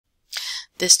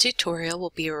This tutorial will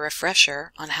be a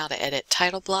refresher on how to edit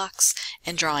title blocks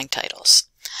and drawing titles.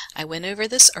 I went over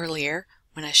this earlier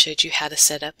when I showed you how to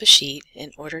set up a sheet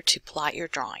in order to plot your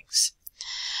drawings.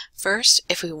 First,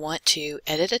 if we want to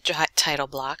edit a title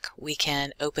block, we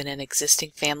can open an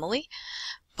existing family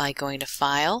by going to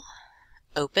File,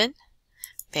 Open,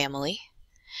 Family,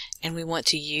 and we want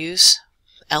to use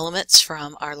elements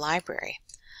from our library.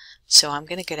 So I'm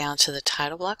going to go down to the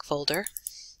title block folder,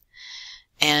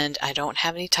 and I don't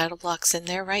have any title blocks in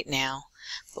there right now,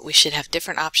 but we should have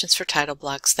different options for title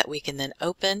blocks that we can then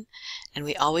open, and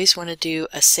we always want to do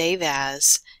a save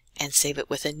as and save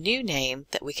it with a new name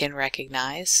that we can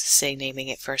recognize, say naming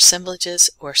it for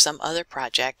assemblages or some other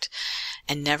project,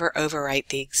 and never overwrite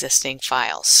the existing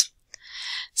files.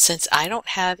 Since I don't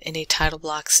have any title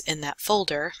blocks in that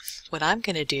folder, what I'm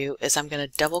going to do is I'm going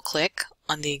to double click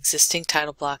on the existing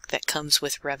title block that comes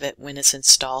with Revit when it's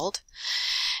installed,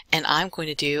 and I'm going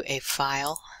to do a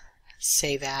File,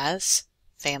 Save As,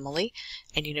 Family,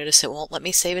 and you notice it won't let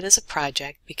me save it as a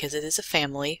project because it is a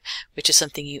family, which is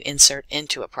something you insert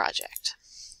into a project.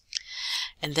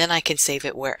 And then I can save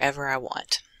it wherever I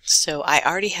want. So I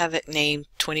already have it named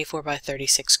 24 by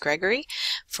 36 Gregory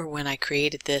for when I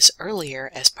created this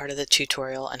earlier as part of the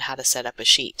tutorial on how to set up a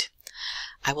sheet.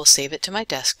 I will save it to my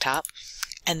desktop,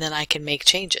 and then I can make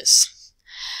changes.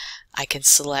 I can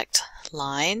select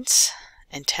lines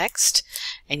and text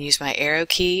and use my arrow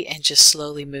key and just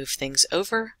slowly move things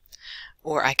over,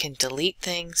 or I can delete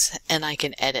things and I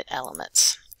can edit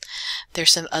elements.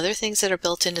 There's some other things that are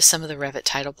built into some of the Revit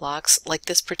title blocks, like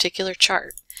this particular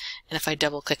chart. And if I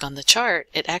double click on the chart,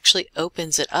 it actually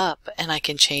opens it up and I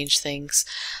can change things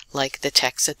like the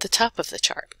text at the top of the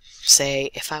chart. Say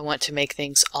if I want to make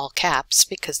things all caps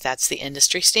because that's the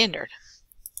industry standard.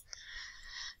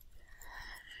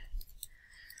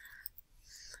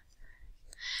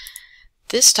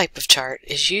 This type of chart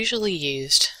is usually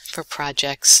used for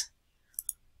projects,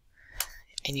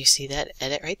 and you see that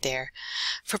edit right there,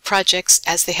 for projects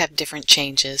as they have different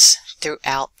changes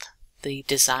throughout the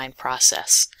design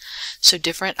process. So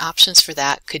different options for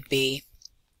that could be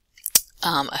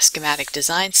a schematic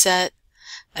design set,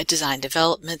 a design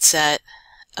development set,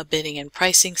 a bidding and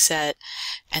pricing set,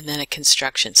 and then a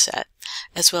construction set,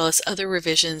 as well as other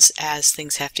revisions as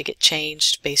things have to get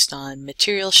changed based on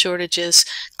material shortages,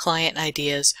 client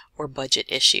ideas, or budget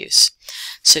issues.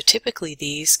 So typically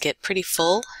these get pretty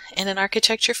full in an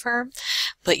architecture firm,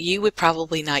 but you would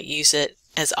probably not use it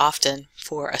as often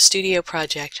for a studio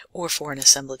project or for an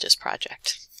assemblages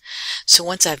project. So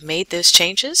once I've made those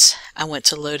changes, I want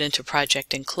to load into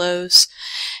project and close,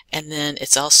 and then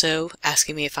it's also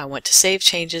asking me if I want to save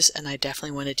changes, and I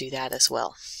definitely want to do that as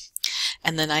well.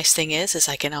 And the nice thing is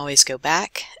I can always go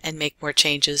back and make more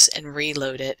changes and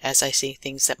reload it as I see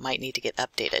things that might need to get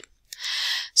updated.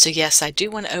 So yes, I do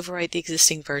want to overwrite the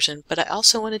existing version, but I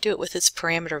also want to do it with its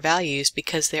parameter values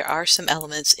because there are some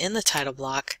elements in the title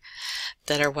block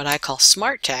that are what I call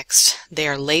smart text. They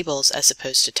are labels as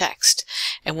opposed to text.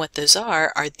 And what those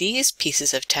are these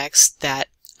pieces of text that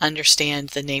understand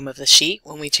the name of the sheet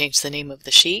when we change the name of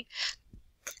the sheet,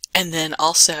 and then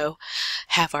also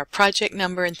have our project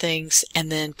number and things,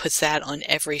 and then puts that on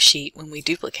every sheet when we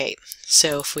duplicate.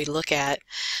 So if we look at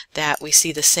that, we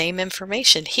see the same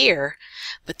information here,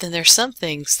 but then there's some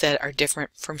things that are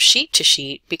different from sheet to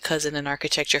sheet because in an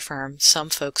architecture firm, some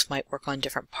folks might work on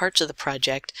different parts of the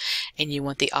project, and you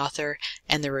want the author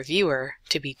and the reviewer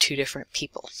to be two different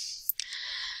people.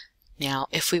 Now,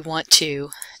 if we want to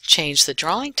change the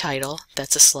drawing title,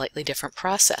 that's a slightly different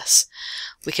process.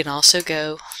 We can also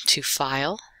go to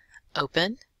File,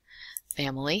 Open,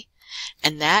 Family,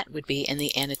 and that would be in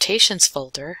the Annotations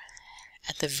folder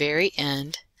at the very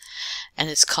end, and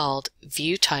it's called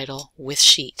View Title with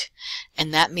Sheet.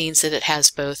 And that means that it has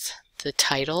both the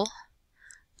title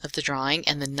of the drawing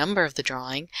and the number of the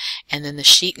drawing, and then the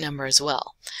sheet number as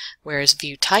well. Whereas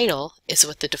View Title is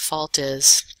what the default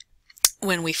is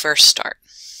when we first start.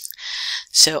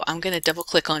 So I'm going to double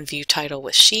click on View Title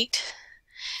with Sheet,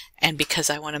 and because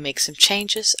I want to make some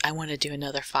changes, I want to do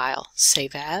another file,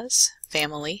 Save As,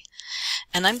 Family,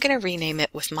 and I'm going to rename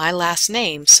it with my last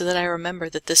name so that I remember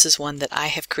that this is one that I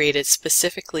have created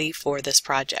specifically for this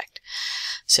project.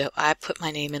 So I put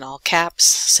my name in all caps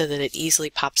so that it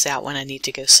easily pops out when I need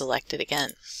to go select it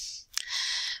again.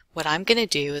 What I'm going to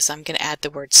do is I'm going to add the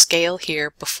word scale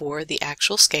here before the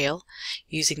actual scale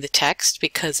using the text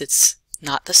because it's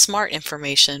not the smart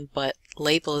information, but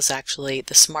label is actually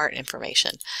the smart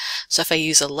information. So if I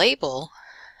use a label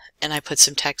and I put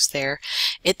some text there,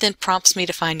 it then prompts me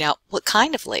to find out what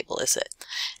kind of label is it.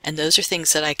 And those are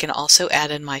things that I can also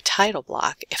add in my title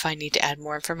block if I need to add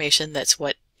more information that's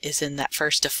what is in that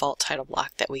first default title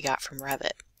block that we got from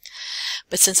Revit.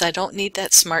 But since I don't need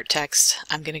that smart text,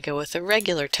 I'm going to go with a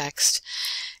regular text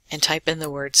and type in the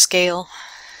word scale.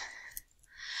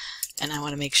 And I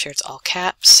want to make sure it's all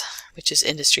caps, which is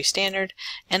industry standard,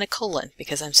 and a colon,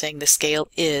 because I'm saying the scale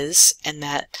is, and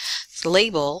that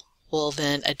label will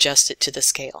then adjust it to the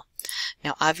scale.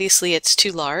 Now obviously it's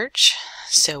too large,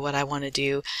 so what I want to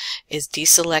do is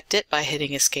deselect it by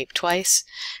hitting escape twice,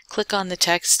 click on the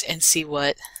text and see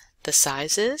what the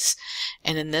size is,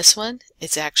 and in this one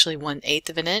it's actually 1/8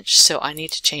 of an inch, so I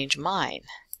need to change mine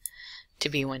to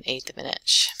be 1/8 of an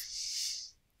inch.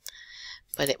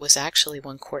 But it was actually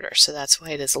 1/4, so that's why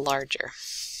it is larger.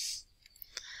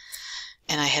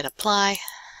 And I hit apply,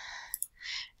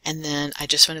 and then I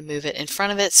just want to move it in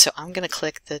front of it, so I'm going to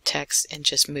click the text and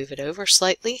just move it over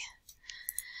slightly.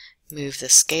 Move the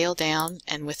scale down,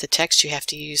 and with the text you have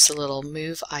to use the little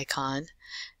move icon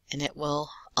and it will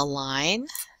align,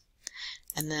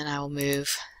 and then I will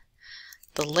move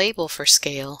the label for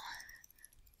scale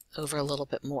over a little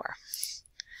bit more.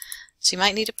 So you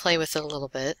might need to play with it a little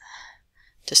bit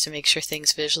just to make sure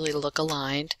things visually look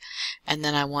aligned. And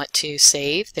then I want to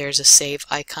save. There's a save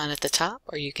icon at the top,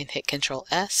 or you can hit Control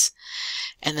S.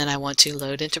 And then I want to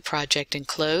load into project and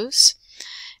close.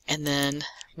 And then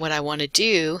what I want to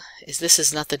do is, this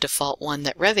is not the default one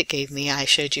that Revit gave me. I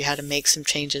showed you how to make some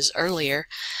changes earlier.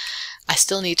 I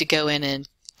still need to go in and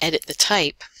edit the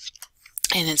type.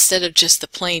 And instead of just the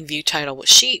plain view title with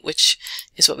sheet, which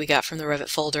is what we got from the Revit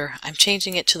folder, I'm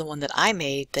changing it to the one that I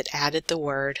made that added the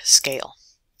word scale.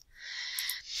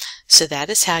 So that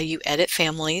is how you edit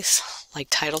families like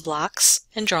title blocks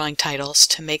and drawing titles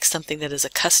to make something that is a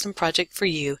custom project for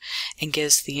you and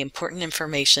gives the important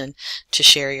information to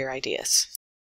share your ideas.